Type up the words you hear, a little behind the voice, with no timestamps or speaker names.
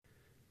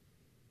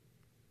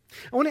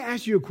I want to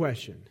ask you a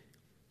question.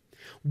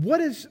 What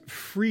does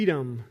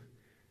freedom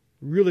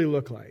really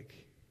look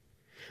like?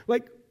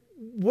 Like,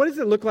 what does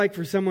it look like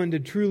for someone to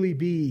truly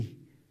be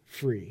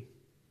free?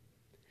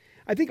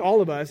 I think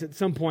all of us at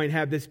some point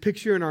have this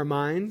picture in our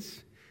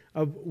minds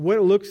of what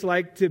it looks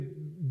like to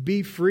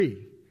be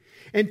free.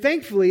 And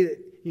thankfully,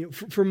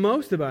 for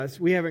most of us,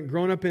 we haven't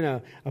grown up in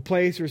a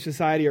place or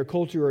society or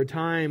culture or a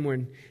time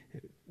when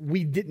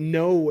we didn't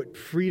know what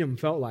freedom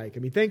felt like. I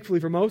mean, thankfully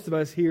for most of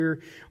us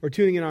here or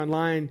tuning in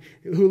online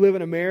who live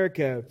in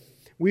America,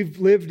 we've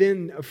lived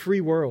in a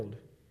free world.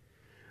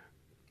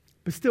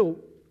 But still,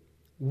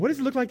 what does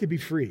it look like to be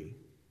free?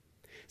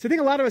 So I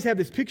think a lot of us have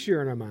this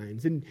picture in our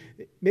minds, and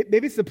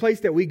maybe it's the place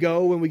that we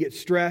go when we get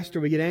stressed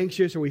or we get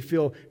anxious or we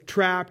feel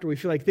trapped or we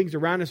feel like things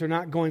around us are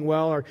not going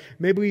well, or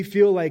maybe we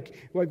feel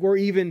like we're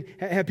even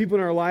have people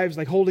in our lives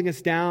like holding us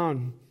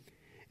down,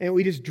 and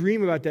we just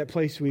dream about that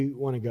place we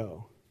want to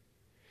go.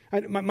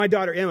 My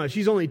daughter Emma,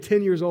 she's only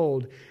 10 years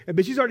old,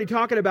 but she's already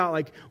talking about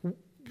like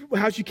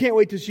how she can't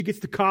wait till she gets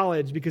to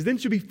college because then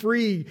she'll be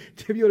free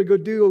to be able to go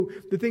do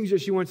the things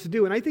that she wants to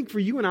do. And I think for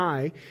you and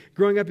I,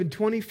 growing up in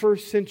 21st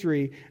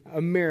century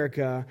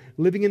America,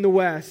 living in the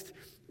West,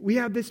 we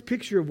have this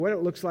picture of what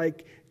it looks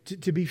like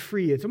to be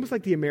free. It's almost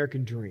like the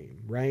American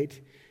dream, right?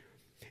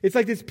 It's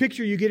like this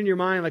picture you get in your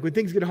mind, like when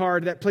things get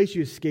hard, that place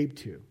you escape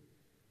to.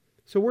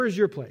 So where's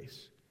your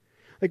place?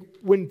 Like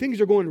when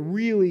things are going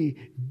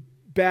really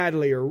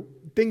badly or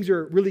things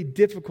are really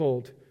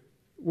difficult,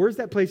 where's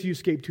that place you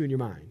escape to in your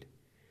mind?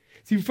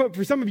 See,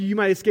 for some of you, you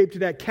might escape to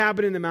that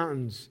cabin in the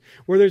mountains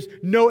where there's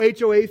no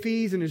HOA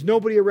fees and there's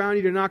nobody around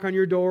you to knock on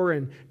your door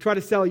and try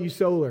to sell you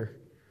solar.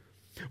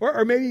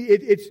 Or maybe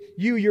it's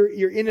you're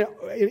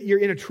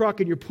in a truck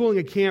and you're pulling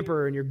a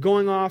camper and you're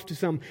going off to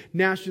some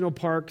national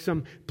park,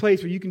 some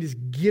place where you can just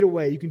get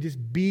away. You can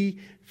just be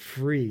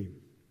free.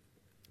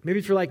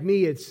 Maybe for like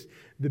me, it's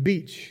the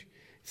beach,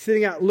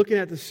 sitting out looking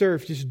at the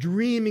surf, just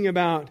dreaming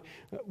about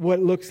what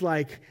it looks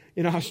like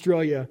in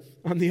Australia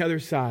on the other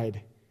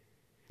side.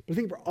 But I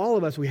think for all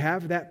of us, we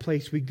have that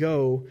place we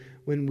go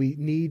when we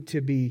need to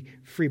be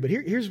free. But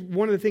here's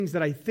one of the things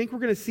that I think we're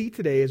going to see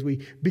today as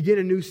we begin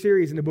a new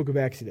series in the book of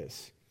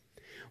Exodus.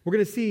 We're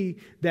going to see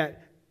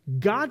that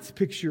God's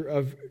picture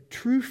of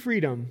true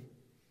freedom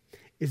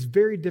is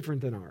very different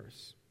than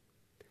ours.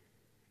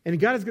 And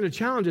God is going to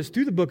challenge us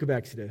through the book of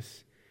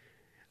Exodus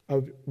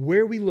of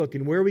where we look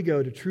and where we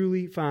go to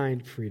truly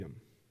find freedom.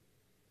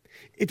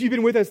 If you've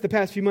been with us the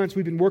past few months,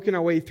 we've been working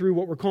our way through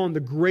what we're calling the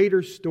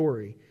greater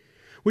story,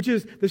 which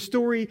is the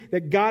story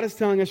that God is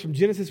telling us from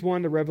Genesis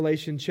 1 to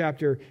Revelation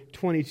chapter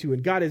 22.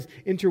 And God is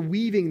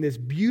interweaving this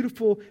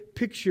beautiful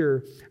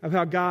picture of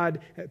how God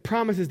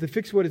promises to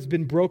fix what has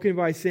been broken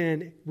by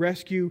sin,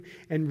 rescue,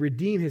 and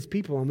redeem His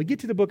people. And we get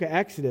to the book of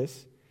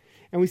Exodus,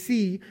 and we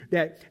see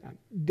that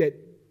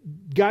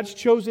God's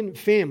chosen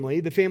family,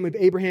 the family of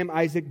Abraham,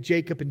 Isaac,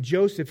 Jacob, and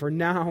Joseph, are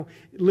now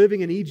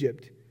living in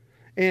Egypt.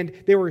 And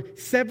there were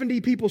 70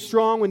 people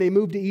strong when they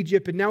moved to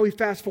Egypt, and now we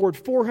fast forward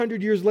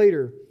 400 years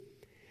later,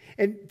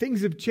 and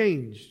things have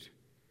changed.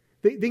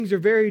 Things are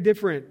very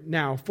different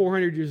now,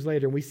 400 years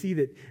later. And we see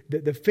that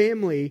the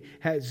family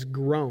has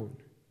grown.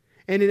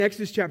 And in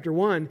Exodus chapter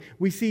 1,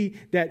 we see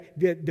that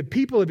the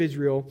people of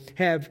Israel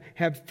have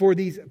for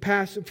these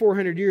past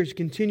 400 years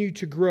continued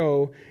to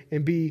grow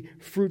and be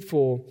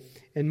fruitful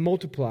and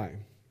multiply.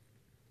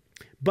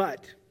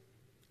 But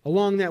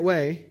along that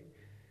way,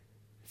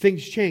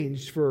 things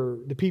changed for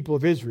the people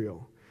of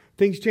Israel.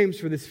 Things changed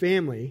for this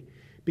family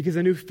because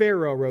a new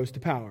Pharaoh rose to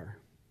power.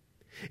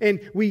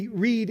 And we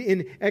read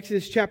in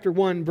Exodus chapter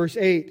 1, verse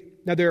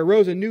 8, "Now there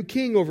arose a new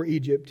king over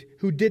Egypt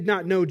who did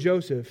not know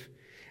Joseph.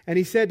 And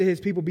he said to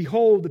his people,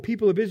 'Behold, the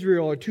people of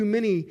Israel are too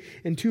many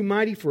and too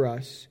mighty for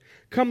us.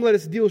 Come, let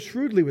us deal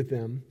shrewdly with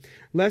them,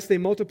 lest they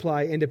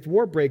multiply, and if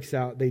war breaks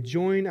out, they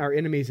join our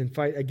enemies and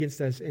fight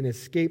against us and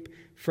escape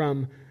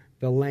from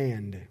the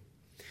land.'"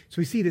 So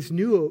we see this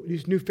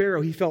new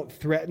Pharaoh, he felt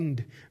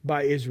threatened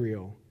by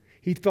Israel.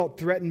 He felt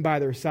threatened by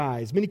their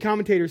size. Many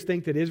commentators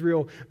think that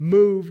Israel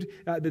moved,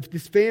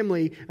 this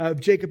family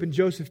of Jacob and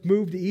Joseph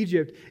moved to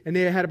Egypt, and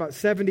they had about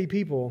 70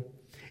 people.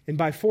 And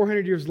by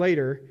 400 years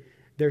later,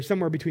 they're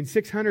somewhere between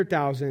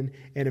 600,000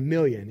 and 1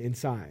 million in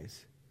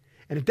size.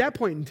 And at that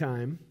point in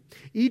time,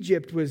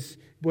 Egypt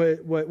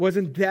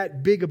wasn't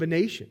that big of a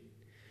nation.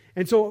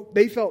 And so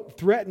they felt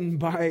threatened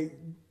by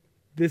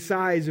the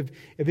size of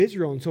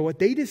Israel. And so what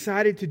they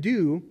decided to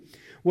do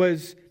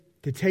was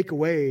to take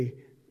away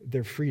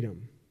their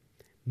freedom.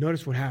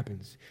 Notice what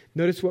happens.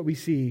 Notice what we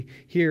see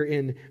here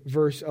in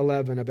verse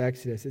 11 of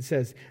Exodus. It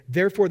says,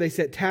 "Therefore they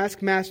set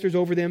taskmasters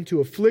over them to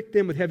afflict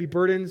them with heavy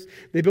burdens.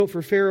 They built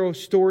for Pharaoh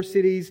store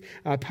cities,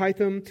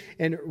 Pithom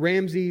and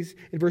Ramses,"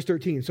 in verse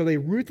 13. "So they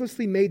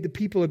ruthlessly made the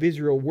people of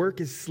Israel work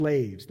as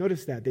slaves."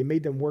 Notice that. They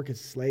made them work as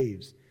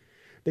slaves.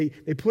 They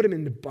put them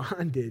into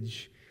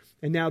bondage.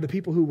 And now the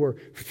people who were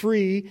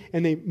free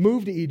and they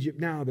moved to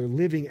Egypt, now they're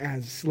living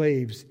as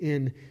slaves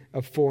in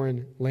a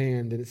foreign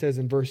land. And it says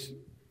in verse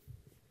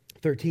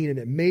 13, "And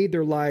it made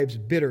their lives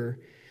bitter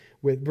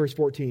with verse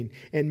 14,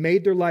 and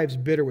made their lives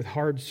bitter with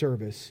hard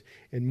service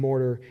and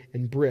mortar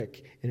and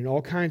brick and in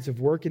all kinds of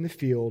work in the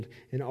field.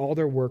 In all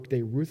their work,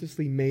 they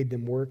ruthlessly made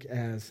them work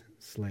as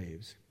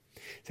slaves.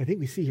 So I think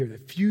we see here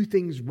that few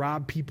things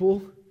rob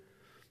people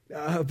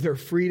of their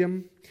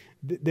freedom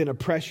than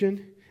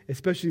oppression,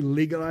 especially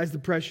legalized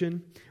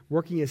oppression,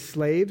 working as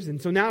slaves.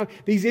 And so now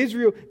these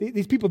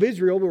people of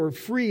Israel were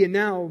free, and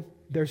now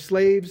they're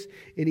slaves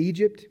in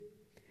Egypt.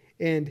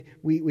 And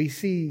we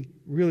see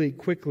really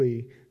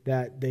quickly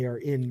that they are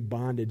in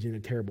bondage in a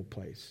terrible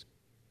place.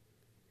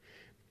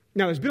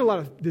 Now, there's been a lot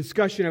of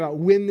discussion about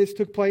when this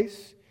took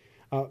place.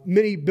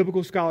 Many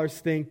biblical scholars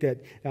think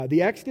that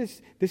the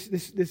Exodus,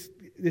 this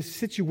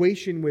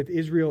situation with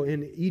Israel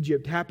in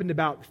Egypt, happened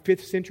about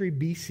 5th century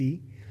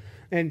BC.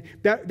 And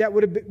that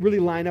would have really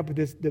lined up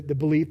with the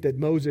belief that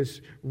Moses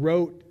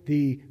wrote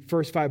the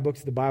first 5 books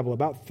of the Bible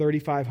about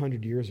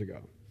 3,500 years ago.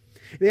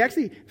 They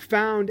actually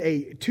found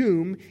a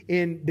tomb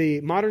in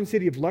the modern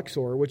city of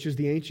Luxor, which is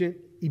the ancient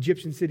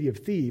Egyptian city of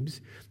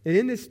Thebes. And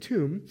in this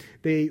tomb,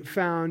 they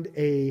found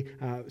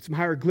some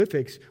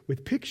hieroglyphics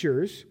with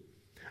pictures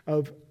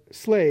of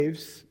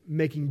slaves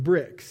making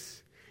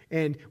bricks.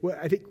 And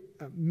I think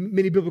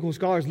many biblical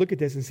scholars look at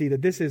this and see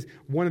that this is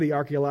one of the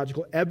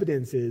archaeological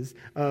evidences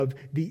of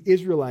the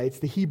Israelites,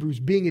 the Hebrews,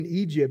 being in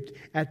Egypt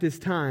at this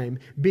time,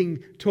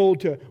 being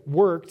told to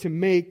work to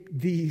make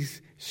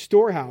these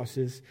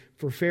storehouses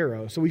for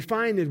Pharaoh. So we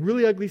find a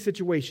really ugly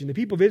situation. The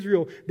people of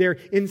Israel, they're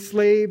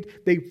enslaved.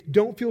 They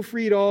don't feel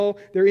free at all.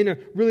 They're in a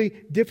really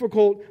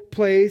difficult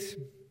place.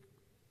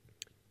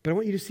 But I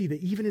want you to see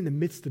that even in the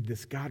midst of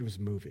this, God was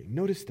moving.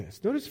 Notice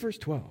this. Notice verse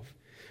 12.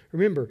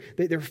 Remember,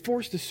 they're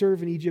forced to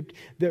serve in Egypt.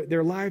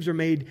 Their lives are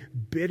made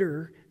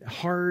bitter,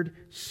 hard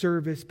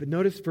service. But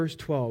notice verse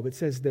 12. It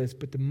says this,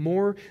 but the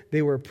more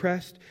they were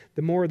oppressed,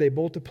 the more they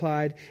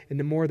multiplied, and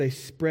the more they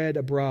spread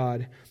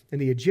abroad.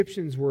 And the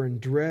Egyptians were in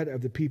dread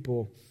of the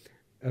people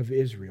of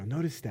Israel.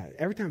 Notice that.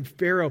 Every time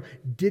Pharaoh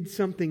did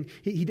something,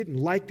 he didn't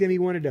like them. He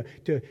wanted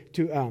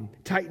to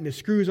tighten the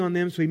screws on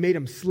them, so he made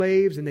them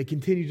slaves, and they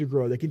continued to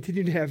grow. They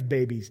continued to have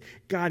babies.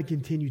 God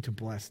continued to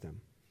bless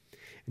them.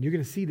 And you're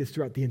going to see this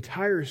throughout the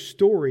entire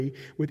story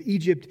with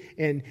Egypt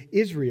and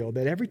Israel,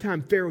 that every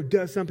time Pharaoh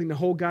does something to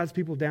hold God's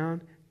people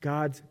down,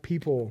 God's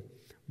people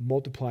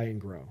multiply and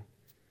grow.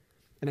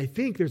 And I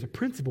think there's a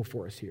principle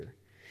for us here.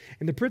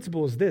 And the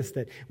principle is this,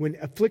 that when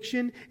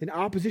affliction and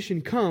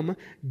opposition come,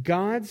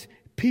 God's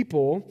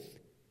people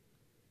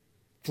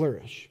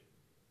flourish.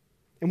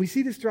 And we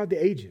see this throughout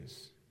the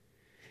ages.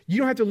 You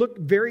don't have to look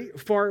very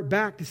far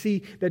back to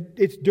see that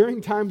it's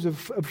during times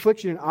of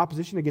affliction and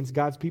opposition against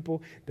God's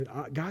people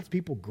that God's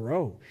people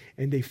grow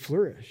and they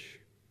flourish.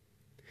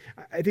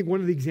 I think one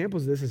of the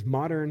examples of this is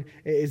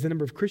the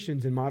number of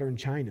Christians in modern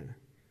China.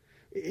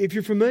 If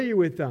you're familiar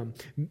with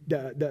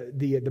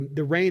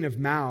the reign of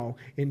Mao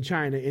in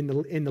China in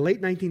the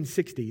late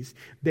 1960s,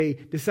 they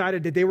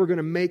decided that they were going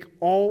to make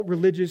all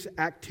religious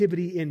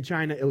activity in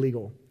China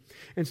illegal.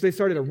 And so they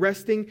started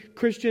arresting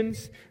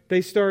Christians.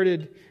 They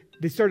started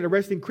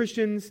arresting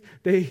Christians.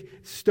 They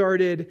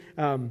started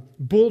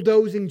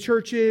bulldozing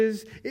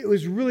churches. It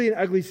was really an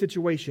ugly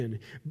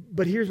situation.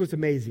 But here's what's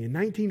amazing. In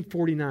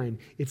 1949,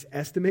 it's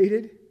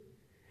estimated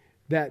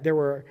that there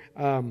were,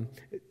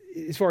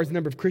 as far as the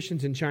number of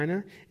Christians in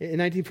China, in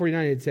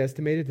 1949, it's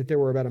estimated that there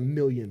were about a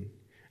million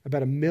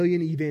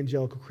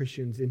evangelical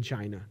Christians in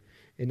China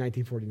in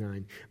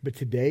 1949. But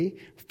today,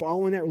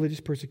 following that religious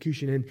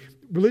persecution, and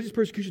religious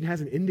persecution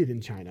hasn't ended in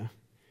China.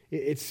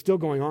 It's still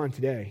going on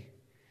today.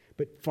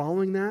 But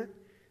following that,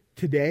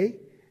 today,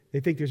 they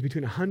think there's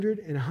between 100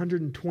 and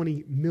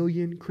 120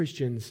 million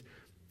Christians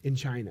in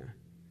China.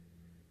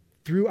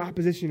 Through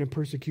opposition and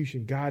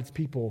persecution, God's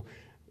people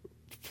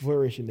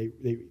flourish, and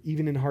they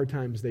even in hard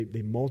times,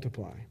 they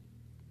multiply.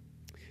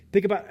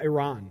 Think about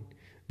Iran,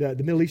 the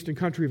Middle Eastern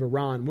country of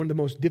Iran, one of the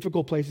most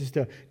difficult places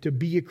to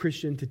be a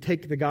Christian, to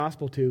take the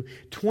gospel to.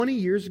 20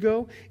 years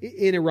ago,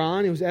 in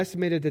Iran, it was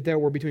estimated that there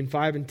were between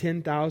 5,000 and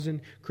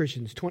 10,000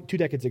 Christians, 2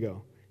 decades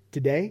ago.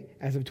 Today,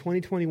 as of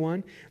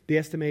 2021, they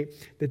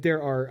estimate that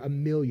there are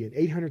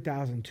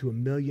 800,000 to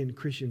 1 million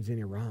Christians in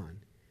Iran.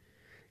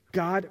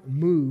 God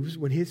moves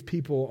when his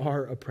people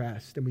are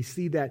oppressed. And we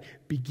see that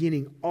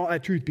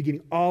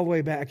all the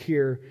way back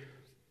here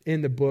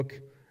in the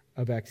book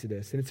of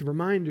Exodus. And it's a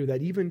reminder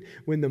that even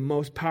when the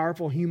most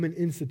powerful human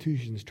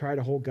institutions try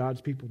to hold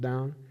God's people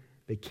down,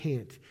 they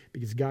can't,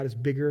 because God is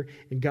bigger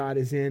and God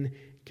is in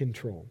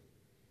control.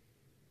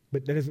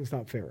 But that doesn't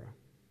stop Pharaoh.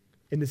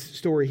 In this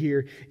story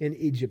here in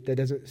Egypt, that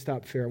doesn't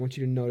stop Pharaoh. I want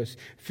you to notice,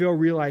 Pharaoh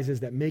realizes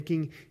that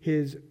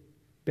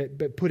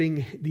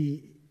putting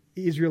the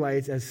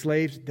Israelites as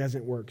slaves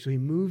doesn't work. So he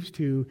moves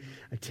to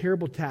a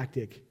terrible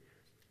tactic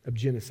of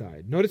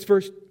genocide. Notice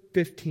verse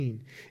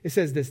 15. It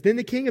says this, then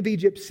the king of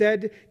Egypt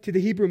said to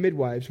the Hebrew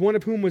midwives, one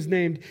of whom was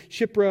named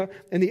Shiphrah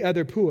and the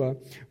other Puah,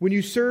 when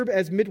you serve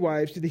as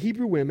midwives to the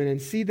Hebrew women and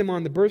see them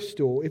on the birth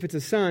stool, if it's a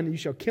son, you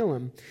shall kill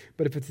him,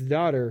 but if it's a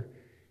daughter,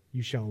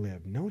 you shall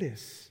live.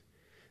 Notice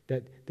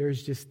that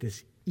there's just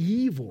this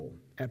evil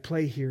at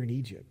play here in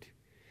Egypt.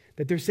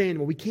 That they're saying,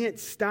 well, we can't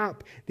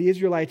stop the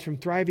Israelites from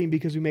thriving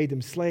because we made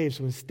them slaves.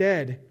 So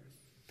instead,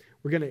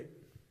 we're going to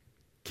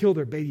kill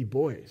their baby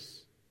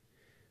boys.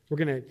 We're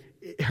going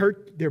to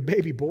hurt their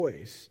baby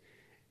boys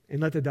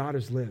and let the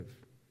daughters live.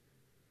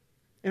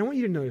 And I want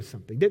you to notice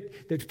something,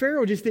 that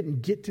Pharaoh just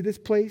didn't get to this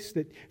place,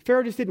 that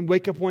Pharaoh just didn't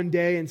wake up one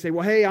day and say,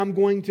 well, hey, I'm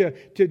going to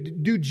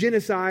do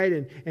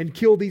genocide and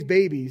kill these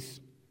babies.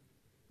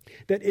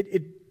 That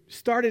it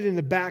started in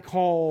the back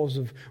halls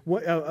of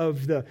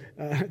the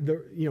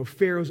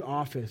Pharaoh's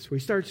office, where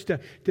he starts to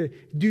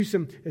do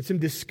some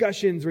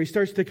discussions, where he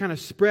starts to kind of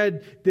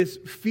spread this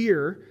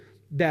fear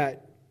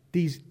that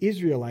these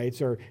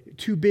Israelites are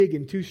too big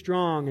and too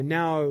strong, and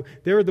now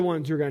they're the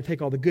ones who are going to take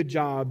all the good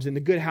jobs and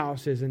the good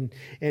houses and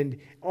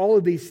all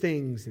of these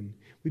things. And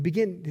we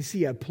begin to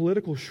see a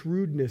political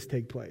shrewdness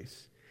take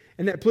place.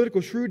 And that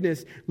political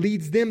shrewdness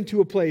leads them to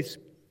a place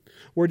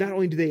where not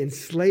only do they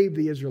enslave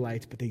the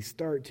Israelites, but they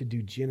start to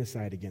do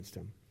genocide against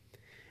them.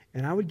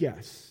 And I would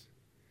guess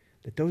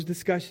that those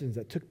discussions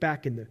that took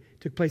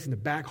place in the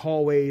back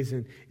hallways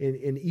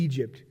in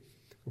Egypt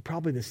were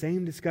probably the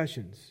same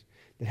discussions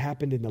that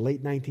happened in the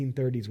late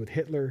 1930s with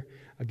Hitler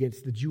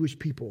against the Jewish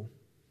people.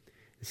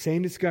 The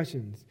same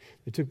discussions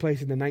that took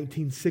place in the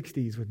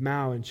 1960s with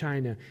Mao in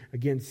China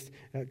against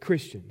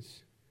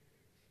Christians.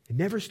 It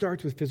never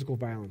starts with physical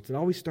violence. It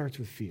always starts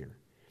with fear.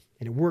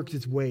 And it works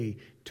its way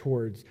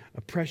towards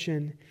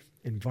oppression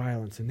and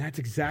violence. And that's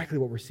exactly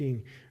what we're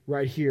seeing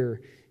right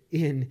here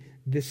in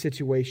this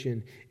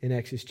situation in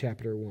Exodus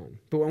chapter 1.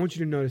 But I want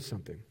you to notice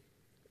something.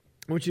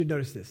 I want you to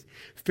notice this.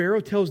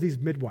 Pharaoh tells these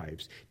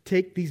midwives,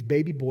 take these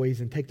baby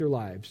boys and take their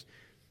lives.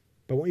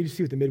 But I want you to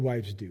see what the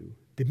midwives do.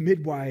 The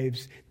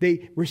midwives,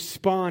 they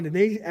respond and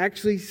they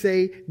actually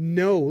say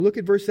no. Look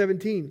at verse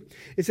 17.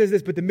 It says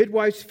this, but the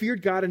midwives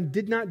feared God and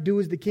did not do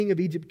as the king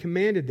of Egypt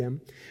commanded them,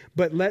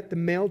 but let the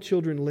male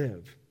children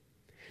live.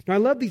 Now I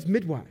love these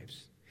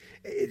midwives.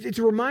 It's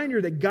a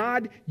reminder that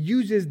God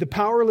uses the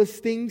powerless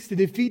things to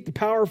defeat the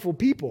powerful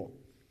people.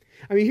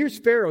 I mean, here's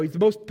Pharaoh. He's the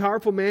most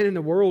powerful man in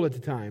the world at the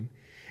time.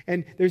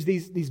 And there's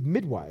these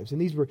midwives,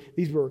 and these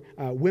were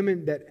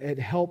women that had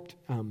helped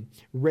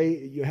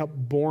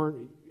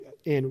born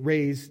and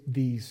raise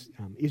these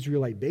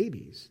Israelite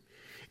babies.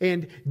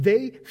 And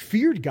they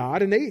feared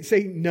God, and they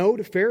say no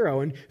to Pharaoh.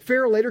 And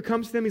Pharaoh later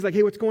comes to them. He's like,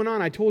 hey, what's going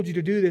on? I told you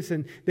to do this.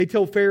 And they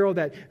tell Pharaoh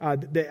that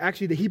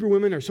actually the Hebrew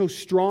women are so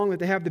strong that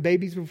they have the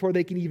babies before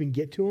they can even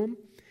get to them.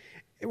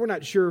 And we're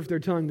not sure if they're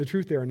telling the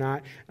truth there or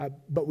not,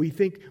 but we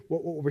think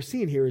what we're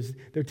seeing here is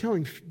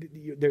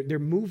they're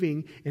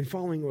moving and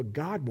following what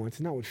God wants,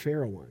 and not what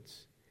Pharaoh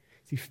wants.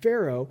 See,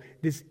 Pharaoh,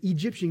 this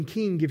Egyptian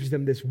king, gives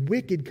them this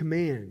wicked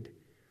command,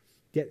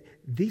 yet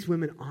these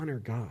women honor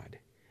God,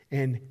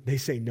 and they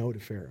say no to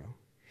Pharaoh.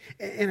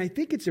 And I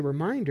think it's a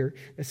reminder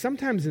that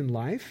sometimes in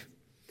life,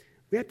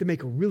 we have to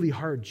make a really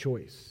hard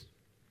choice.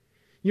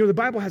 You know, the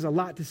Bible has a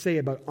lot to say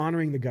about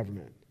honoring the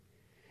government.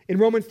 In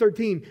Romans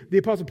 13, the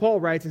Apostle Paul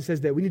writes and says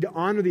that we need to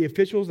honor the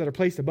officials that are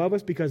placed above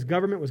us because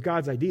government was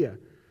God's idea.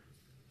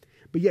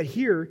 But yet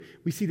here,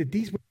 we see that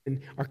these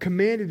women are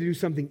commanded to do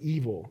something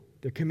evil.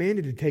 They're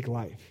commanded to take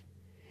life.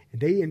 And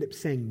they end up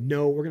saying,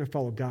 no, we're going to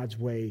follow God's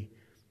way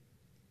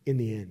in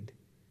the end.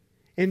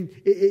 And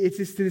it's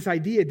just this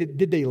idea,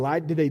 did they lie?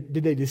 Did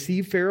they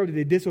deceive Pharaoh? Did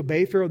they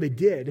disobey Pharaoh? They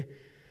did.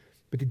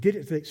 But they did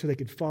it so they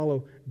could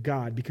follow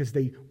God because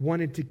they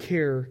wanted to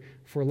care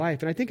for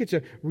life. And I think it's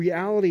a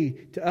reality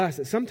to us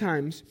that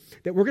sometimes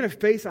that we're going to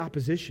face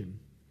opposition.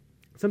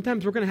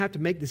 Sometimes we're going to have to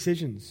make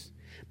decisions,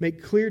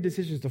 make clear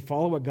decisions to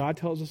follow what God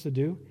tells us to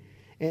do.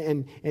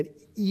 And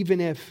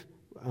even if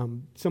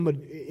someone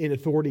in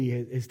authority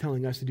is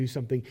telling us to do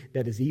something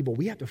that is evil,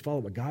 we have to follow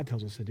what God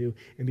tells us to do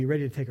and be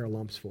ready to take our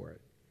lumps for it.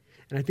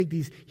 And I think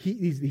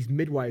these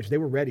midwives, they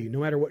were ready. No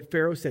matter what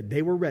Pharaoh said,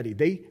 they were ready.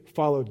 They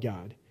followed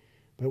God.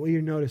 But I want you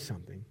to notice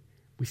something.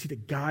 We see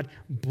that God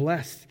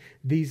blessed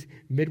these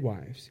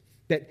midwives.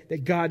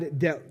 That God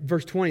dealt,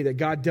 verse 20, that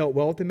God dealt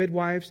well with the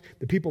midwives.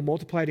 The people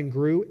multiplied and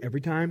grew. Every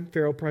time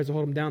Pharaoh tries to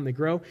hold them down, they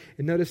grow.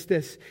 And notice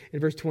this in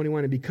verse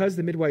 21, and because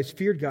the midwives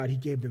feared God, he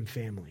gave them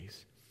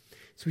families.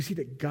 So we see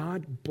that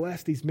God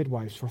blessed these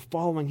midwives for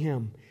following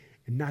him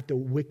and not the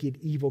wicked,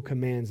 evil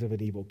commands of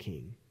an evil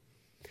king.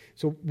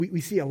 So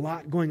we see a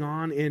lot going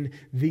on in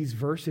these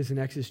verses in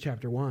Exodus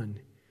chapter 1.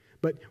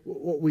 But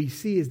what we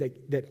see is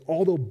that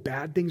although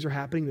bad things are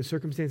happening, the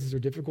circumstances are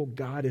difficult,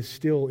 God is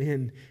still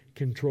in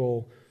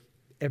control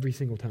every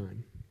single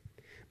time.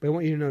 But I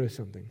want you to notice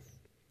something.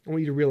 I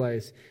want you to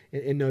realize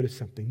and notice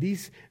something.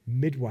 These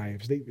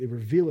midwives, they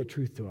reveal a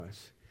truth to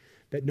us,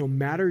 that no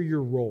matter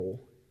your role,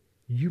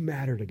 you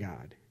matter to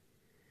God.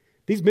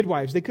 These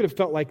midwives, they could have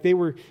felt like they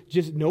were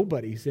just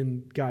nobodies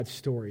in God's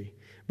story.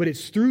 But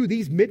it's through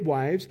these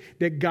midwives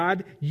that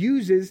God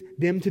uses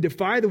them to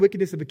defy the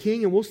wickedness of a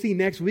king. And we'll see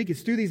next week,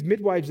 it's through these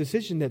midwives'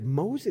 decision that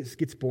Moses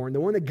gets born, the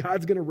one that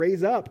God's going to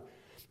raise up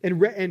and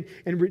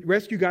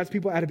rescue God's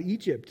people out of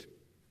Egypt.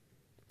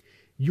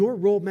 Your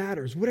role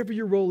matters, whatever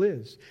your role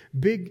is.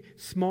 Big,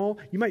 small,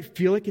 you might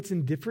feel like it's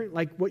indifferent,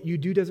 like what you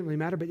do doesn't really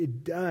matter, but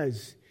it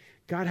does.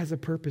 God has a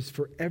purpose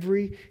for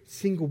every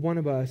single one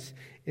of us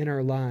in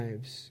our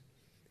lives.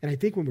 And I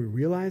think when we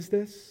realize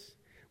this,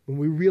 when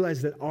we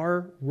realize that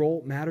our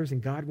role matters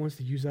and God wants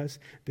to use us,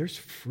 there's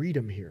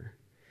freedom here.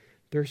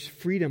 There's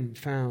freedom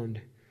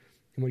found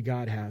in what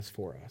God has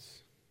for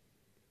us.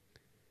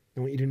 I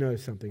want you to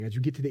notice something. As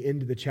you get to the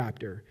end of the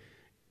chapter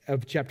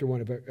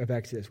 1 of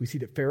Exodus, we see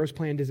that Pharaoh's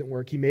plan doesn't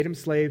work. He made them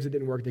slaves. It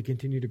didn't work. They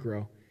continue to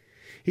grow.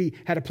 He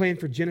had a plan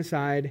for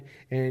genocide,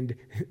 and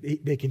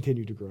they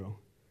continue to grow.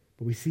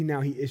 But we see now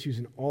he issues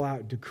an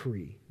all-out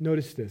decree.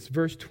 Notice this,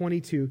 verse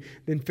 22,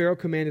 then Pharaoh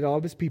commanded all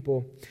of his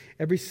people,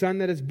 every son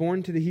that is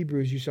born to the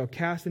Hebrews you shall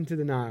cast into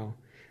the Nile,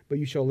 but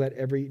you shall let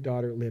every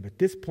daughter live. At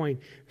this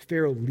point,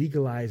 Pharaoh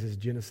legalizes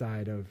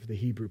genocide of the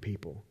Hebrew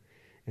people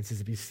and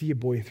says, if you see a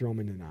boy, throw him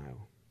in the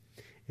Nile.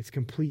 It's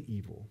complete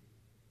evil.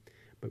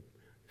 But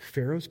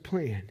Pharaoh's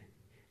plan,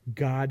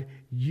 God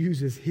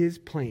uses his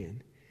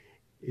plan.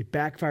 It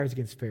backfires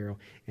against Pharaoh,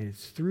 and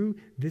it's through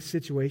this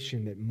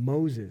situation that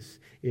Moses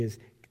is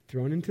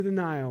thrown into the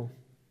Nile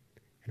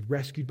and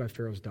rescued by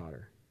Pharaoh's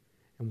daughter.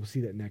 And we'll see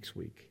that next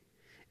week.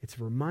 It's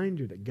a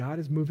reminder that God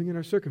is moving in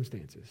our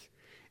circumstances,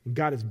 and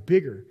God is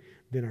bigger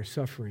than our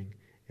suffering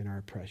and our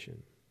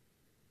oppression.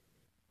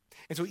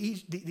 And so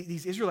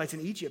these Israelites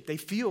in Egypt,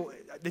 they've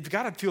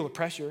got to feel the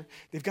pressure.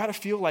 They've got to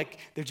feel like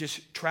they're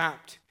just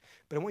trapped.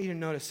 But I want you to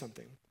notice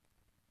something.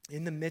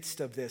 In the midst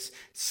of this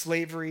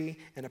slavery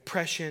and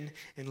oppression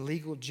and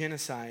legal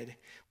genocide,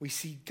 we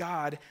see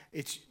God,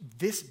 it's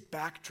this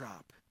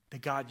backdrop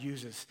that God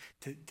uses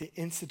to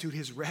institute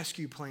his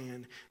rescue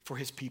plan for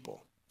his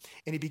people.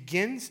 And he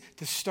begins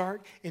to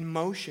start in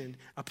motion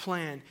a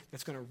plan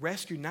that's going to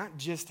rescue not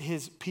just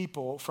his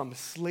people from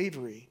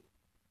slavery,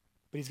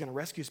 but he's going to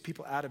rescue his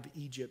people out of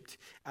Egypt,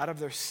 out of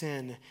their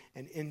sin,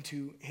 and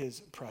into his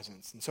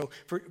presence. And so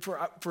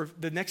for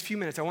the next few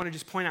minutes, I want to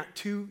just point out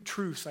two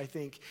truths, I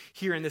think,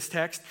 here in this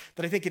text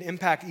that I think can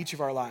impact each of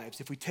our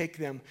lives if we take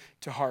them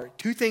to heart.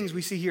 Two things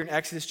we see here in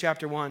Exodus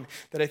chapter 1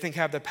 that I think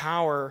have the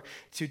power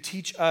to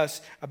teach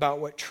us about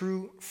what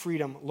true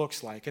freedom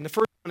looks like. And the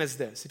first one is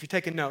this. If you're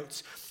taking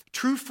notes,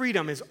 true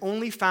freedom is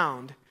only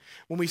found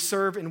when we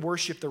serve and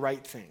worship the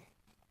right thing.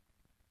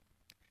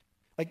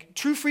 Like,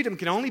 true freedom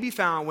can only be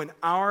found when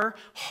our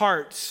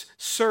hearts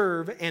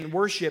serve and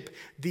worship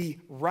the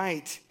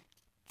right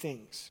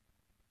things.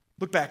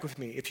 Look back with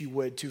me, if you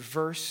would, to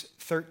verse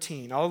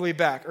 13. All the way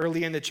back,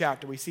 early in the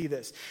chapter, we see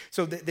this.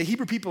 So the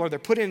Hebrew people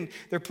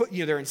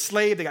they're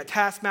enslaved. They got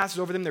taskmasters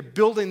over them. They're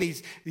building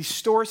these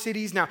store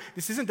cities. Now,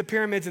 this isn't the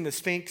pyramids and the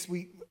Sphinx.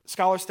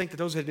 Scholars think that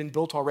those had been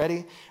built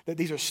already, that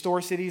these are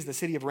store cities, the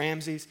city of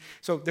Ramses.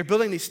 So they're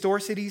building these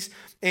store cities,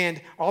 and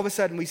all of a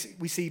sudden we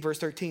see verse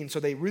 13. So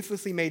they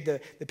ruthlessly made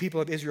the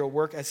people of Israel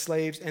work as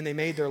slaves, and they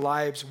made their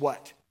lives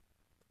what?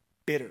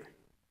 Bitter.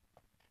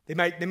 They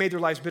made their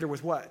lives bitter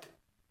with what?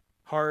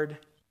 Hard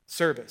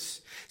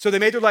service. So they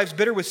made their lives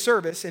bitter with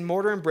service in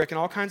mortar and brick and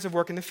all kinds of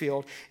work in the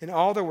field. In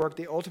all their work,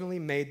 they ultimately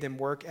made them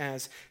work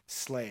as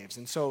slaves.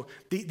 And so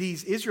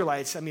these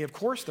Israelites, of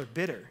course they're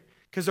bitter,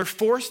 because they're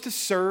forced to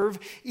serve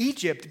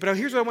Egypt. But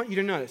here's what I want you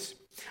to notice.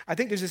 I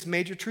think there's this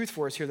major truth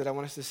for us here that I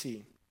want us to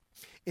see.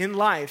 In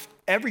life,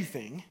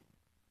 everything,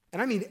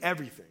 and I mean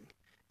everything,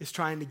 is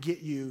trying to get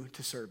you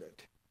to serve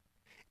it.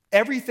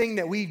 Everything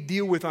that we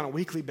deal with on a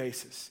weekly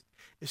basis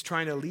is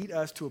trying to lead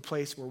us to a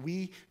place where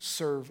we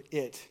serve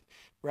it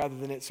rather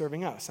than it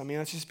serving us.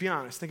 Let's just be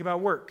honest. Think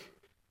about work.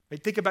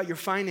 Right? Think about your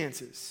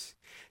finances.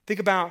 Think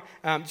about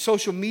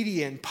social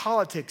media and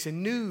politics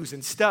and news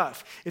and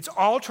stuff. It's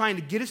all trying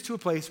to get us to a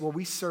place where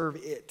we serve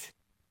it,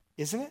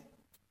 isn't it?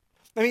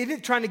 Isn't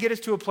it trying to get us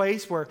to a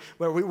place where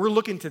we're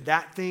looking to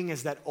that thing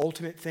as that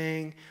ultimate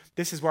thing?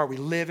 This is where we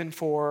live and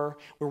for.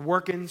 We're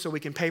working so we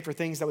can pay for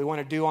things that we want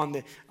to do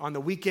on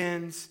the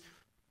weekends.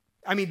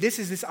 This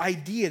is this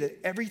idea that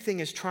everything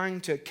is trying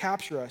to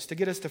capture us, to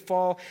get us to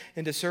fall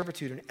into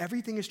servitude. And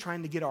everything is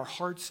trying to get our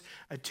heart's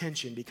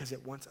attention because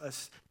it wants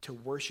us to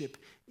worship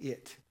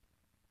it.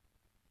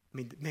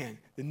 The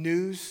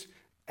news,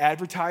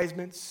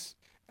 advertisements,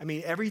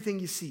 everything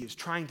you see is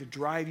trying to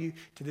drive you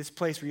to this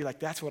place where you're like,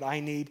 that's what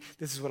I need.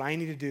 This is what I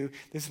need to do.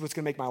 This is what's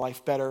going to make my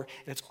life better.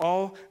 And it's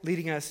all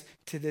leading us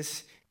to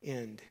this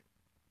end.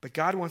 But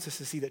God wants us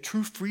to see that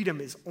true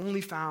freedom is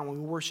only found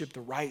when we worship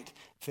the right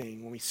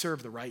thing, when we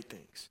serve the right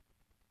things.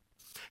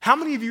 How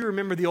many of you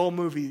remember the old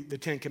movie, The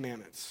Ten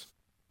Commandments?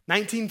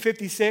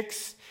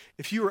 1956?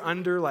 If you were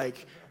under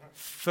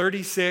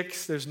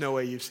 36, there's no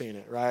way you've seen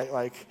it,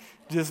 right?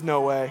 Just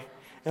no way.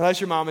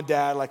 Unless your mom and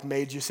dad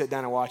made you sit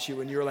down and watch it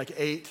when you were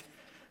 8.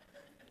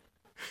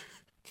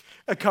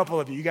 A couple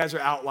of you guys are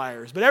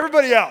outliers, but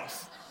everybody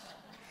else.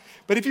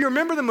 But if you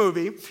remember the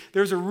movie,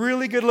 there's a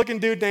really good looking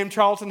dude named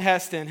Charlton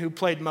Heston who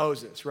played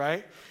Moses,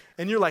 right?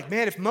 And you're like,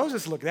 man, if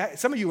Moses looked that,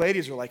 some of you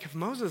ladies are like, if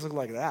Moses looked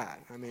like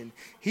that, I mean,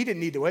 he didn't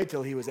need to wait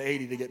till he was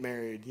 80 to get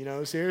married,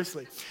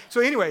 seriously.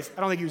 So anyways,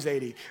 I don't think he was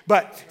 80.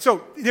 But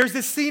so there's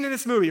this scene in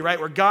this movie, right,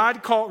 where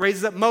God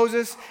raises up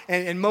Moses,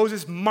 and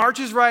Moses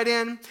marches right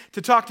in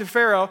to talk to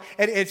Pharaoh.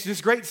 And it's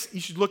just great. You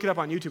should look it up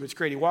on YouTube. It's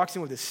great. He walks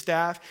in with his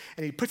staff,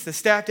 and he puts the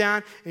staff down,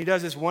 and he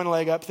does this one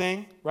leg up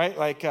thing, right,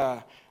 like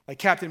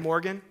Captain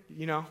Morgan, if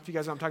you guys know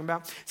what I'm talking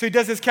about. So he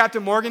does this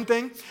Captain Morgan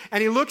thing,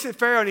 and he looks at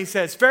Pharaoh, and he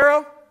says,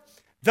 Pharaoh,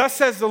 thus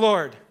says the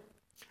Lord,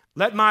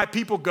 let my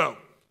people go.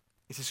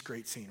 It's this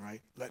great scene,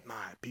 right? Let my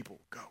people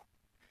go.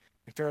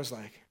 And Pharaoh's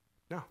like,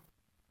 no,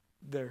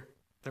 they're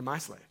my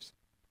slaves.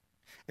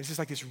 And it's just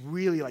like this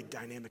really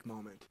dynamic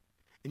moment.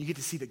 And you get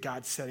to see that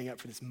God's setting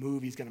up for this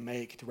move he's going to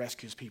make to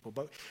rescue his people.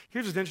 But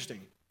here's what's interesting.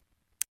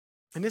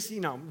 And this,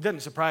 doesn't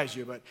surprise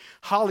you, but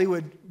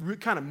Hollywood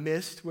kind of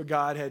missed what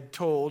God had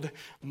told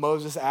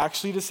Moses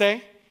actually to say.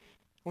 I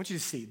want you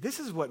to see. This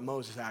is what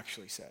Moses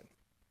actually said.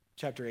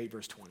 Chapter 8,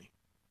 verse 20.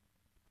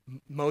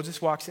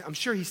 Moses walks in. I'm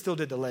sure he still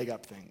did the leg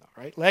up thing,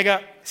 though, right? Leg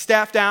up,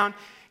 staff down.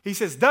 He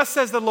says, thus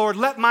says the Lord,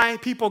 let my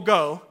people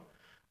go.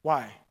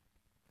 Why?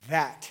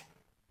 That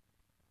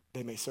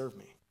they may serve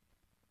me.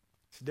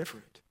 It's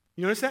different.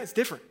 You notice that? It's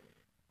different.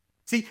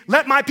 See,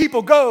 let my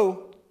people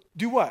go.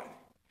 Do what?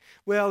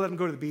 Well, let them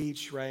go to the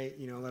beach, right?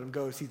 Let them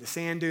go see the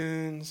sand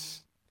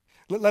dunes.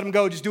 Let them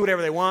go just do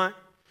whatever they want.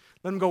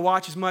 Let them go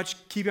watch as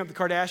much Keeping Up with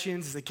the Kardashians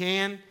as they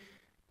can.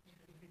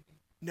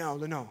 No.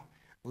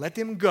 Let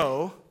them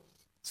go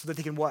so that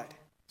they can what?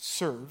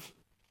 Serve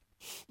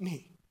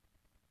me.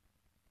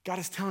 God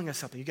is telling us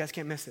something. You guys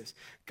can't miss this.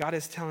 God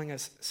is telling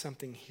us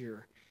something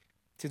here.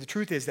 See, the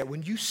truth is that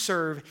when you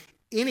serve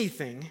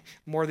anything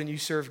more than you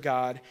serve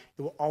God,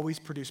 it will always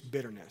produce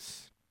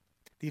bitterness.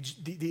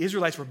 The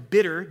Israelites were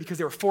bitter because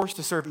they were forced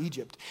to serve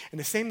Egypt. And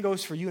the same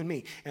goes for you and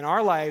me. In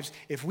our lives,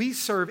 if we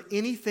serve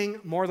anything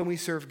more than we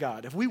serve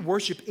God, if we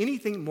worship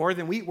anything more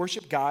than we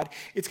worship God,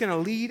 it's going to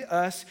lead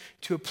us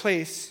to a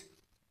place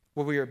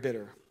where we are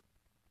bitter.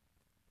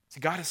 So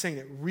God is saying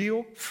that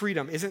real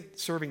freedom isn't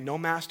serving no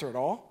master at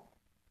all.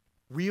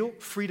 Real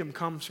freedom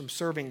comes from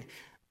serving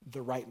the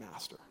right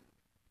master.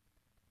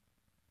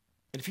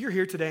 And if you're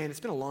here today and it's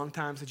been a long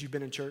time since you've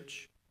been in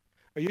church,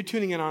 or you're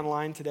tuning in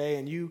online today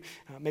and you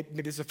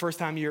maybe this is the first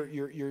time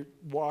you're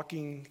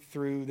walking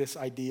through this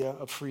idea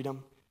of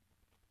freedom,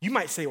 you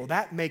might say, well,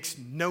 that makes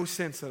no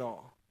sense at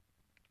all.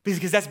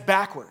 Because that's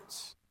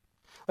backwards.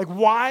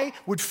 Why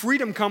would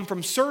freedom come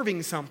from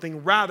serving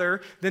something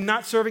rather than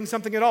not serving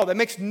something at all? That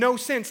makes no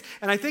sense.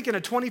 And I think in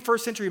a 21st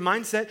century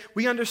mindset,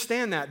 we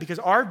understand that because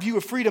our view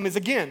of freedom is,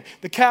 again,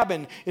 the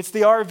cabin, it's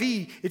the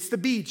RV, it's the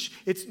beach,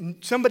 it's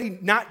somebody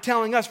not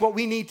telling us what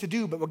we need to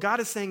do. But what God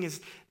is saying is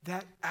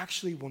that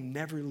actually will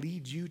never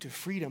lead you to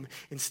freedom.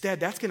 Instead,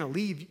 that's going to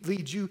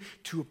lead you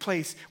to a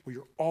place where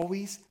you're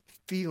always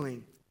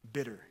feeling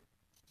bitter.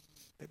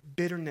 That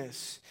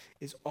bitterness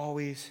is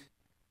always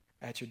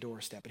at your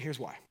doorstep. And here's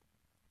why.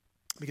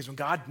 Because when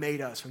God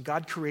made us, when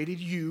God created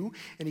you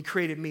and he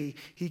created me,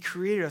 he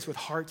created us with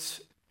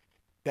hearts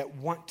that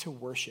want to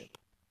worship.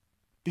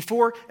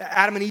 Before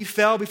Adam and Eve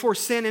fell, before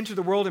sin entered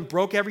the world and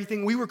broke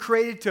everything, we were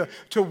created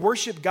to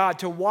worship God,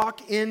 to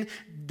walk in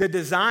the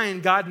design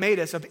God made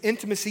us of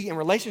intimacy and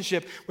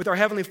relationship with our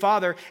Heavenly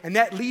Father, and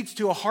that leads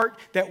to a heart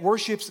that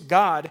worships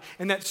God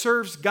and that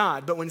serves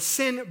God. But when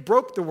sin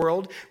broke the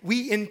world,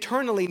 we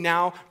internally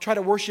now try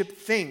to worship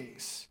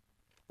things,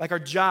 like our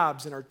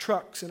jobs and our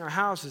trucks and our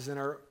houses and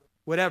our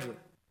whatever.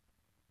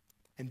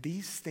 And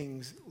these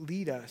things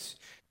lead us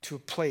to a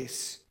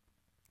place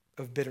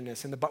of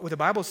bitterness. And what the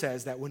Bible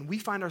says that when we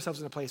find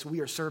ourselves in a place where we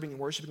are serving and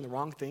worshiping the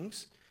wrong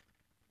things,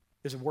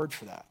 there's a word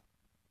for that.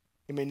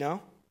 You may know?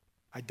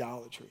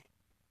 Idolatry.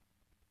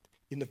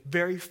 In the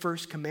very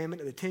first commandment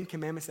of the 10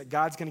 commandments that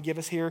God's going to give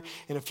us here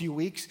in a few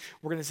weeks,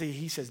 we're going to see,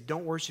 he says,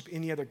 don't worship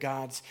any other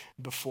gods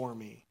before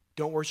me.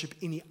 Don't worship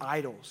any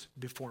idols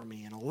before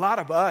me. And a lot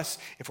of us,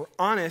 if we're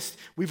honest,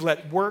 we've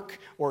let work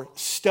or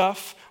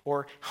stuff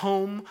or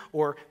home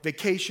or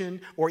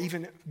vacation or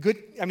even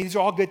these are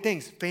all good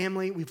things.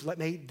 Family, we've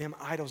made them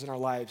idols in our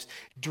lives.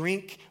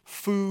 Drink,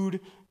 food,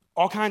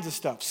 all kinds of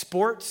stuff.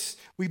 Sports,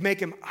 we make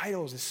them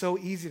idols. It's so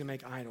easy to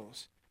make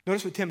idols.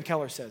 Notice what Tim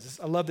Keller says.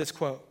 I love this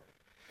quote.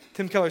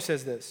 Tim Keller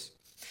says this.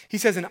 He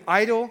says, an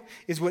idol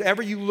is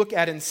whatever you look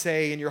at and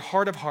say in your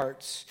heart of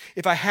hearts,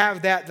 if I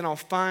have that, then I'll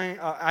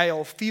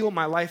feel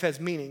my life has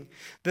meaning.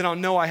 Then I'll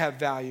know I have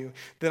value.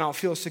 Then I'll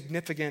feel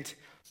significant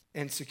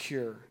and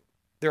secure.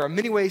 There are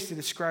many ways to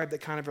describe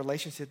that kind of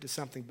relationship to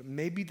something, but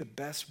maybe the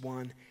best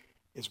one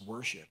is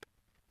worship.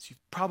 So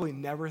you've probably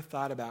never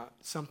thought about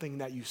something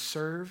that you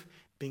serve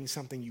being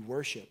something you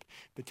worship.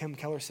 But Tim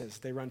Keller says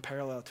they run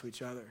parallel to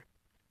each other.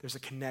 There's a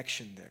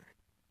connection there.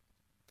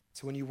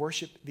 So when you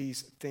worship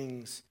these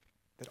things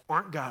that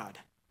aren't God,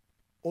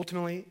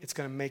 ultimately it's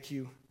going to make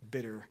you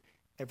bitter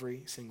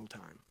every single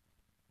time.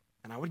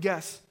 And I would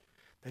guess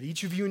that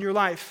each of you in your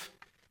life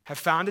have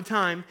found a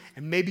time,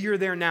 and maybe you're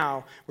there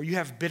now, where you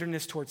have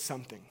bitterness towards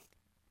something.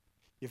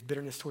 You have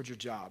bitterness towards your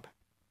job.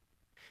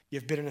 You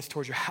have bitterness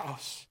towards your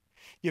house.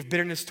 You have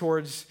bitterness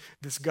towards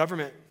this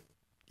government.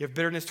 You have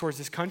bitterness towards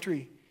this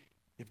country.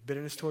 You have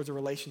bitterness towards a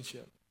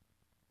relationship.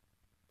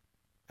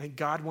 I think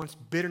God wants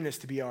bitterness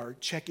to be our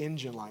check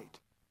engine light.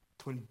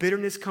 So when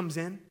bitterness comes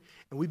in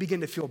and we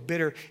begin to feel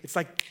bitter, it's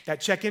like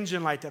that check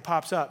engine light that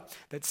pops up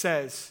that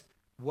says,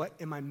 what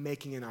am I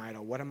making an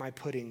idol? What am I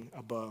putting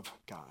above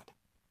God?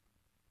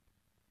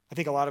 I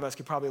think a lot of us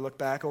could probably look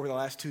back over the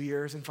last 2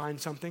 years and find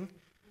something.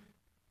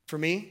 For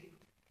me,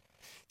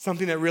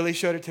 something that really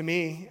showed it to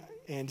me,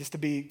 and just to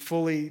be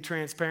fully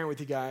transparent with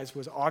you guys,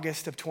 was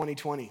August of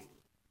 2020.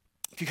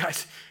 You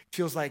guys, it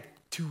feels like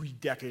 2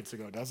 decades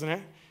ago, doesn't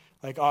it?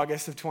 Like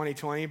August of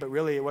 2020, but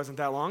really it wasn't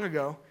that long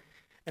ago.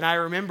 And I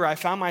remember I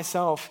found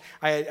myself,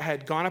 I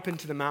had gone up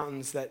into the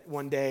mountains that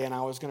one day, and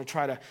I was going to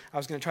try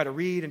to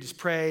read and just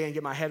pray and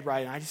get my head right,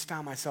 and I just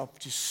found myself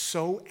just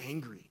so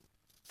angry.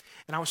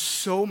 And I was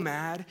so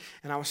mad,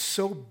 and I was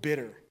so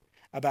bitter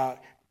about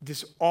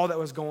this, all that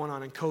was going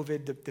on in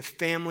COVID, the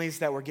families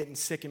that were getting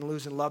sick and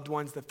losing loved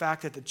ones, the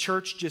fact that the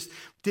church just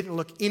didn't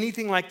look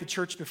anything like the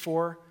church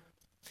before.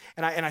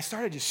 And I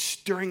started just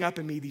stirring up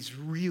in me these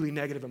really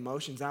negative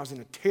emotions. And I was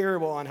in a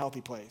terrible,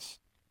 unhealthy place.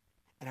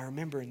 And I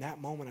remember in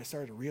that moment, I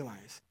started to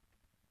realize,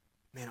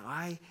 man,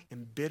 I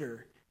am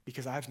bitter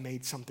because I've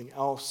made something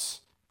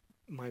else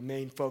my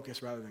main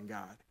focus rather than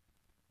God.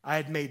 I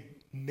had made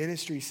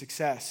ministry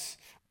success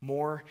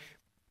more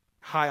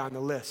high on the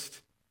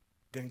list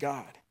than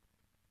God.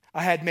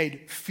 I had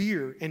made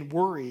fear and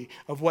worry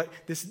of what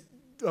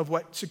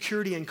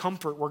security and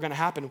comfort were going to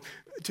happen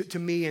to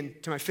me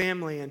and to my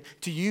family and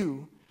to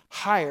you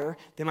higher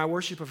than my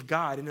worship of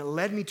God. And it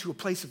led me to a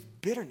place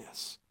of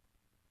bitterness.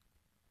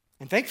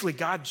 And thankfully,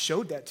 God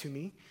showed that to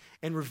me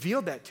and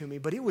revealed that to me,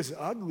 but it was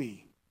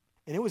ugly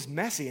and it was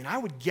messy. And I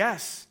would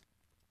guess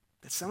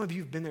that some of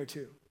you have been there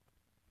too.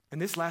 And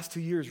this last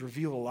 2 years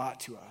revealed a lot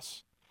to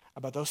us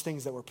about those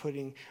things that we're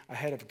putting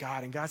ahead of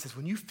God. And God says,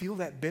 when you feel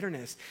that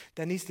bitterness,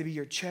 that needs to be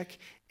your check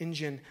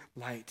engine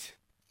light.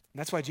 And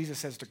that's why Jesus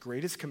says the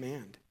greatest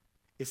command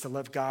is to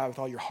love God with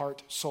all your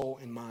heart, soul,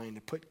 and mind,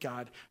 to put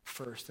God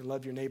first and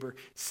love your neighbor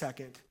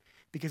second,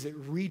 because it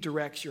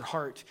redirects your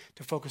heart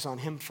to focus on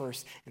him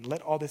first and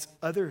let all this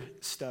other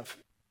stuff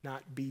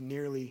not be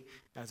nearly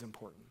as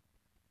important.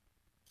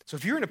 So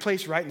if you're in a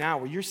place right now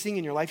where you're seeing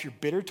in your life you're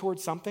bitter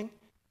towards something,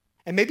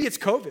 and maybe it's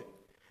COVID,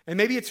 and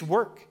maybe it's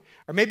work,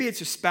 or maybe it's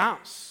your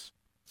spouse,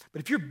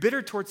 but if you're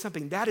bitter towards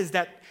something, that is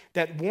that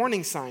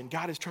warning sign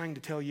God is trying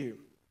to tell you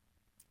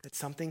that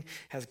something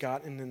has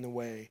gotten in the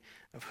way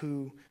of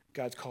who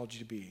God's called you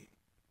to be.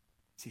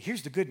 See,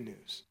 here's the good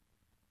news.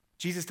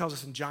 Jesus tells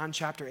us in John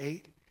chapter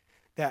 8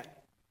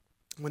 that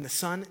when the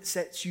Son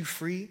sets you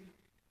free,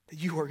 that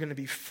you are going to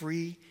be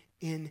free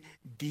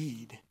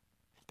indeed.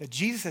 That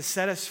Jesus has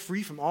set us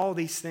free from all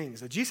these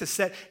things. That Jesus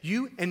set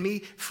you and me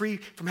free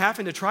from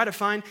having to try to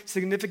find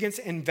significance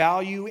and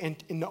value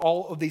in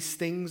all of these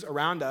things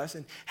around us,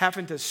 and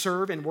having to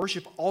serve and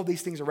worship all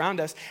these things around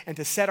us, and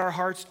to set our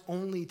hearts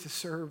only to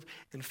serve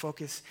and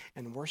focus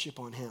and worship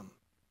on him.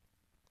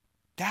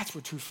 That's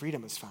where true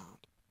freedom is found.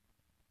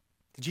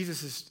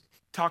 Jesus is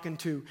talking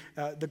to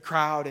the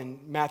crowd in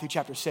Matthew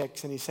chapter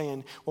 6, and he's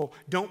saying, well,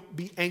 don't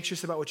be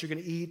anxious about what you're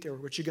going to eat or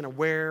what you're going to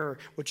wear or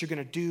what you're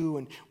going to do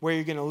and where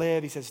you're going to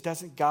live. He says,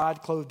 doesn't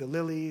God clothe the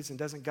lilies and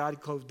doesn't God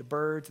clothe the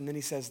birds? And then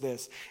he says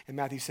this in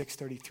Matthew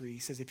 6:33. He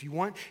says, if you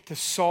want to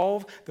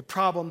solve the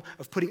problem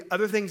of putting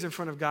other things in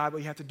front of God,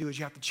 what you have to do is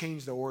you have to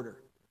change the order.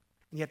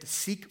 And you have to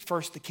seek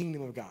first the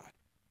kingdom of God.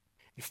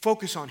 You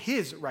focus on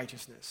his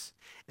righteousness,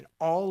 and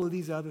all of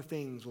these other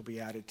things will be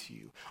added to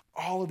you.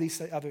 All of these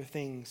other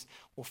things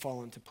will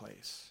fall into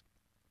place.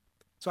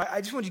 So I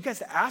just want you guys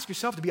to ask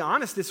yourself, to be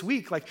honest this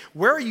week, like,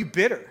 where are you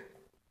bitter?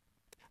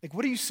 Like,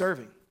 what are you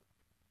serving?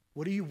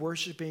 What are you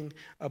worshiping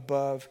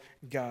above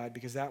God?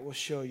 Because that will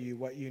show you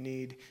what you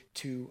need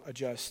to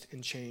adjust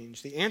and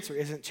change. The answer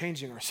isn't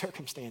changing our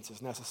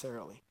circumstances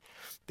necessarily.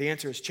 The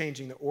answer is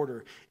changing the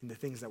order in the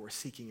things that we're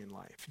seeking in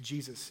life.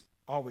 Jesus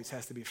always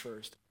has to be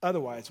first.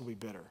 Otherwise, we'll be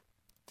bitter.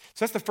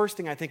 So that's the first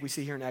thing I think we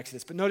see here in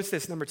Exodus. But notice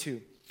this, number 2,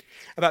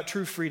 about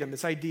true freedom,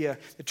 this idea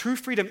that true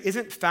freedom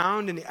isn't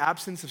found in the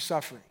absence of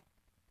suffering.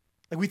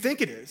 Like we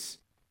think it is.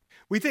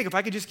 We think if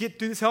I could just get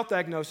through this health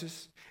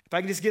diagnosis, if I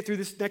can just get through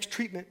this next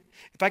treatment,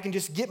 if I can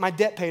just get my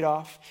debt paid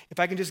off, if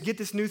I can just get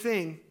this new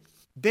thing,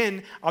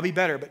 then I'll be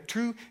better. But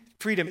true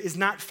freedom is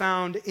not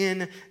found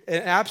in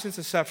an absence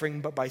of suffering,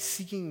 but by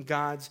seeking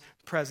God's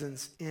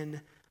presence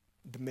in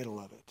the middle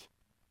of it.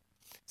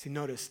 See,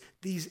 notice,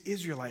 these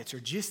Israelites are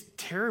just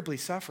terribly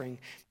suffering,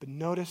 but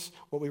notice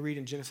what we read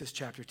in Genesis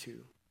chapter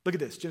 2. Look at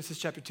this, Genesis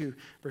chapter 2,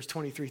 verse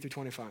 23 through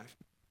 25.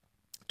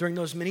 During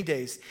those many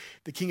days,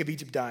 the king of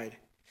Egypt died,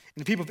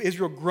 and the people of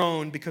Israel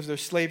groaned because of their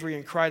slavery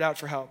and cried out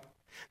for help.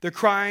 Their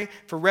cry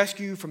for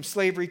rescue from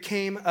slavery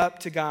came up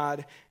to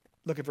God.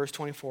 Look at verse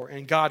 24.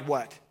 And God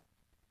what?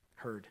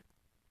 Heard.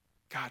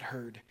 God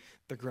heard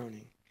the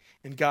groaning.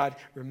 And God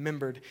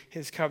remembered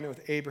his covenant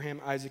with Abraham,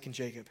 Isaac, and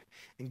Jacob.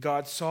 And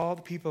God saw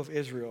the people of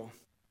Israel,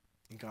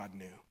 and God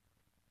knew.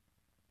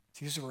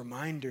 See, there's a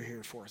reminder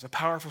here for us, a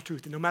powerful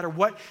truth. And no matter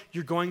what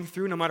you're going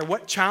through, no matter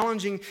what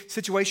challenging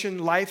situation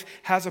life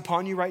has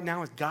upon you right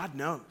now, God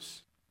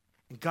knows,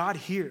 and God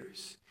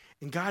hears,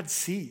 and God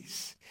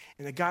sees,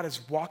 and that God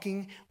is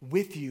walking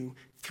with you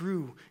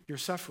through your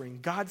suffering.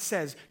 God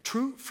says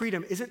true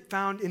freedom isn't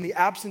found in the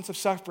absence of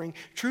suffering.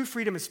 True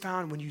freedom is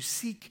found when you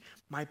seek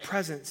my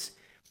presence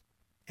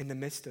in the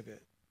midst of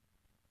it.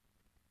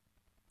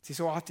 See,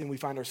 so often we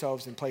find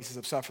ourselves in places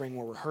of suffering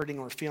where we're hurting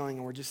or feeling,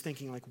 and we're just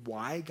thinking like,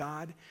 why,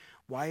 God?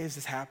 Why is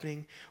this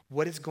happening?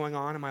 What is going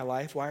on in my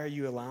life? Why are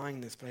you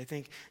allowing this? But I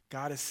think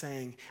God is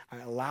saying, I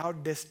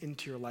allowed this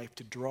into your life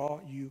to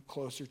draw you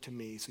closer to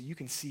me so you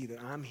can see that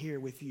I'm here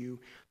with you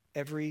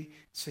every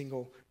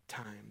single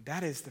time.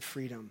 That is the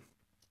freedom,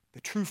 the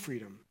true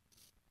freedom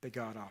that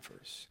God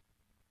offers.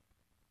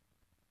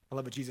 I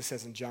love what Jesus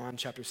says in John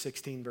chapter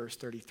 16, verse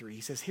 33.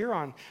 He says, here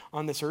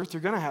on this earth,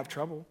 you're going to have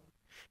trouble.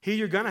 Here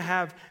you're going to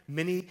have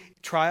many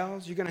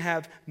trials. You're going to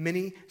have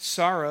many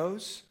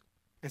sorrows.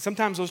 And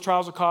sometimes those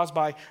trials are caused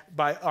by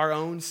our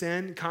own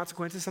sin and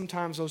consequences.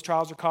 Sometimes those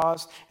trials are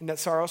caused and that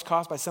sorrow is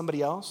caused by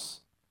somebody else.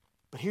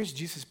 But here's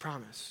Jesus'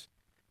 promise.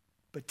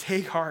 But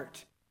take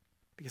heart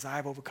because I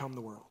have overcome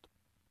the world.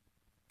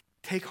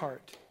 Take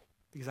heart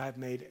because I have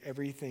made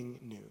everything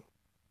new.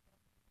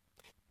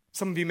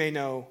 Some of you may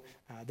know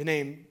the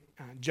name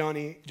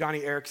Joni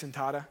Eareckson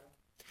Tada.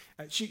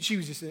 She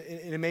was just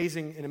an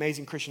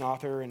amazing Christian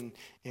author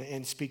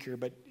and speaker.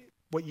 But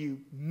what you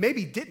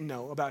maybe didn't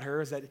know about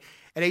her is that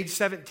at age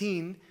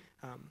 17,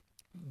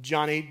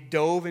 Joni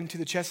dove into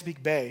the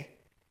Chesapeake Bay,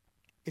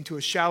 into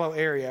a shallow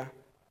area,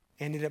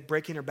 and ended up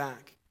breaking her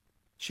back.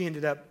 She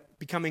ended up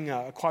becoming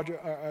a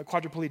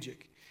quadriplegic,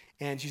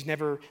 and she's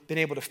never been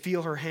able to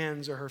feel her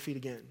hands or her feet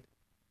again.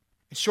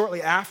 And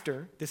shortly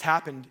after this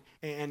happened,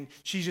 and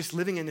she's just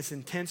living in this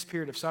intense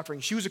period of suffering.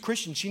 She was a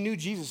Christian. She knew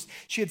Jesus.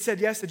 She had said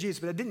yes to Jesus,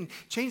 but that didn't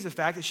change the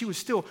fact that she was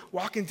still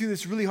walking through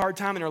this really hard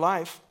time in her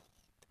life.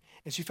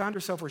 And she found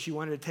herself where she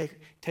wanted to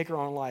take her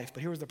own life.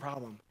 But here was the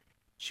problem.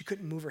 She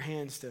couldn't move her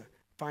hands to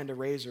find a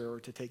razor or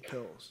to take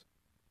pills.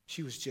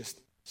 She was just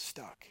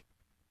stuck.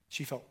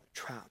 She felt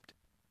trapped.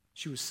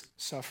 She was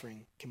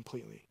suffering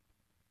completely.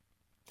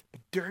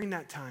 But during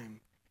that time,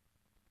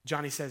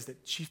 Joni says that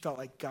she felt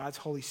like God's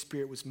Holy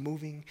Spirit was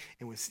moving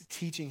and was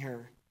teaching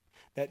her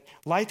that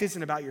life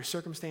isn't about your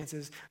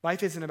circumstances.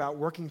 Life isn't about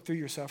working through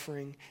your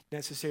suffering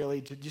necessarily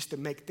to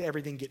make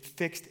everything get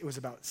fixed. It was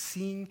about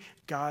seeing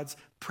God's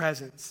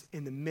presence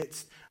in the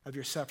midst of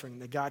your suffering,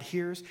 that God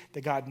hears,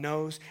 that God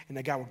knows, and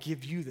that God will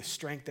give you the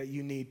strength that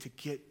you need to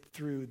get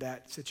through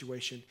that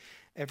situation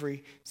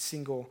every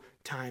single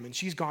time. And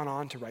she's gone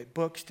on to write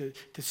books, to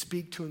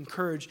speak, to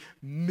encourage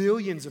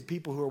millions of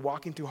people who are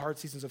walking through hard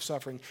seasons of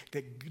suffering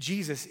that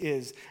Jesus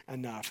is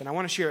enough. And I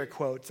want to share a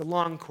quote. It's a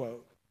long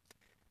quote,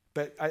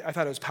 but I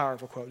thought it was a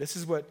powerful quote. This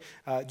is what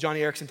Joni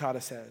Eareckson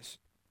Tada says.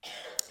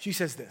 She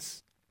says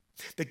this,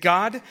 that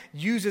God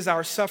uses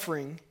our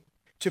suffering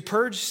to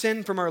purge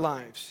sin from our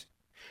lives,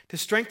 to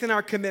strengthen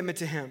our commitment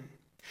to Him,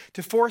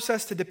 to force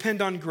us to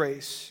depend on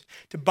grace,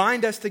 to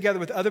bind us together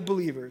with other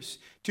believers,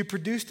 to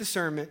produce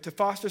discernment, to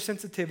foster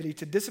sensitivity,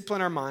 to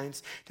discipline our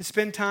minds, to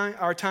spend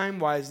our time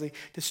wisely,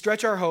 to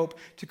stretch our hope,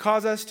 to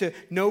cause us to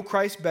know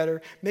Christ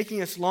better,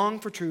 making us long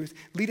for truth,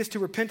 lead us to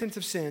repentance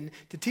of sin,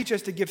 to teach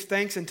us to give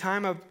thanks in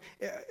time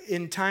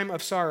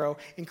of sorrow,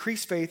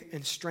 increase faith,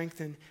 and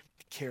strengthen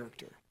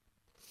character.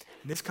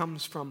 And this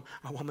comes from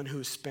a woman who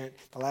has spent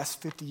the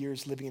last 50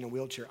 years living in a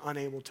wheelchair,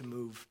 unable to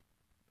move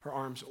her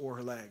arms or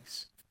her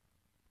legs.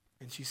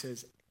 And she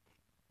says,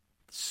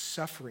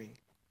 suffering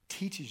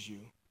teaches you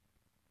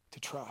to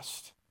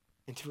trust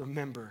and to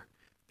remember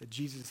that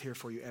Jesus is here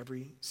for you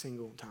every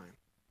single time.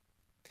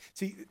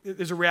 See,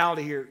 there's a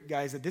reality here,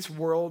 guys, that this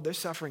world, there's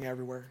suffering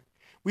everywhere.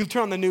 We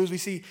turn on the news, we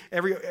see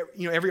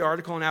every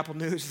article in Apple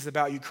News is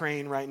about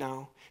Ukraine right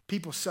now.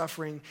 People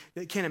suffering.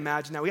 They can't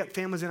imagine that. We got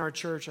families in our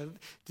church. I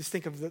just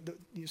think of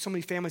so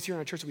many families here in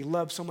our church that we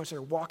love so much that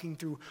are walking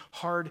through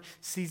hard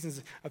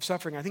seasons of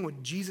suffering. I think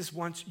what Jesus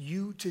wants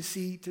you to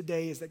see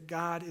today is that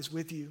God is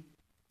with you,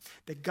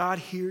 that God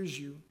hears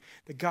you,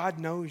 that God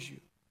knows you.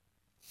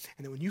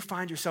 And that when you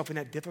find yourself in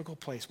that difficult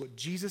place, what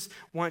Jesus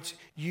wants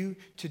you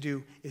to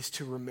do is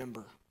to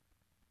remember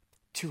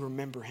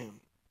Him,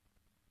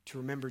 to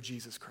remember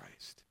Jesus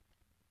Christ.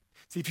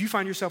 See, if you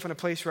find yourself in a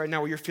place right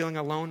now where you're feeling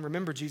alone,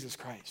 remember Jesus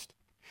Christ.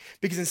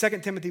 Because in 2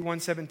 Timothy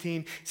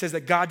 1:17, it says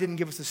that God didn't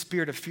give us a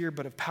spirit of fear,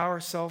 but of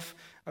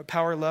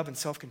power, love, and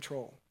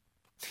self-control.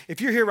 If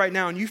you're here right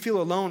now and you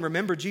feel alone,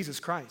 remember Jesus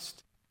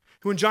Christ,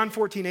 who in John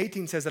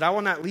 14:18 says that I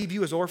will not leave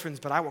you as orphans,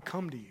 but I will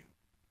come to you.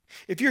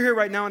 If you're here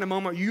right now in a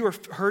moment you are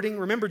hurting,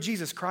 remember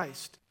Jesus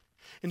Christ.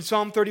 In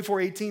Psalm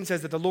 34:18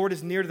 says that the Lord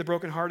is near to the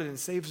brokenhearted and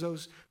saves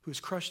those who is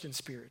crushed in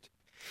spirit.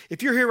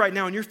 If you're here right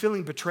now and you're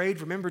feeling betrayed,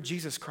 remember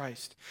Jesus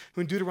Christ, who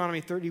in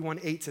Deuteronomy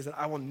 31:8 says that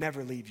I will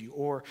never leave you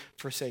or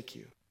forsake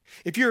you.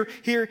 If you're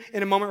here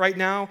in a moment right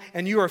now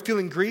and you are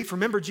feeling grief,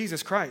 remember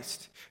Jesus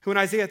Christ, who in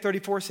Isaiah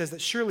 34 says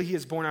that surely He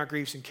has borne our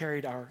griefs and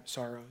carried our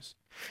sorrows.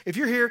 If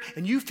you're here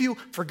and you feel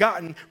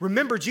forgotten,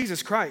 remember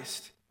Jesus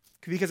Christ,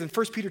 Because in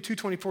 1 Peter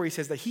 2:24, he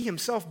says that he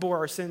himself bore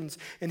our sins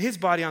in his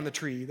body on the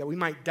tree, that we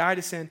might die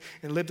to sin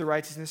and live to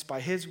righteousness. By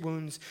his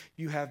wounds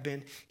you have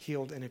been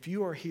healed. And if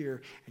you are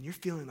here and you're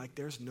feeling like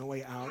there's no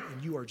way out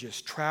and you are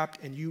just trapped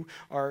and you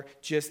are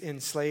just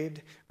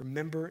enslaved,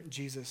 remember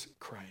Jesus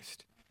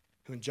Christ,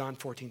 who in John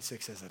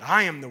 14:6 says that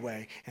I am the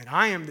way and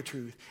I am the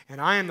truth and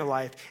I am the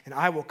life, and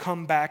I will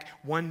come back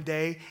one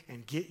day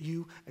and get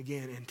you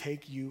again and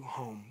take you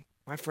home.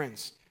 My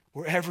friends,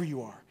 wherever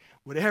you are,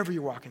 whatever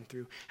you're walking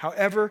through,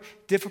 however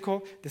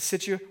difficult the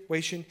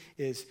situation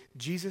is,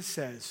 Jesus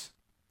says,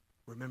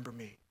 remember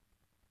me.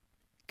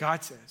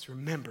 God says,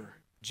 remember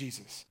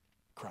Jesus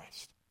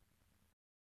Christ.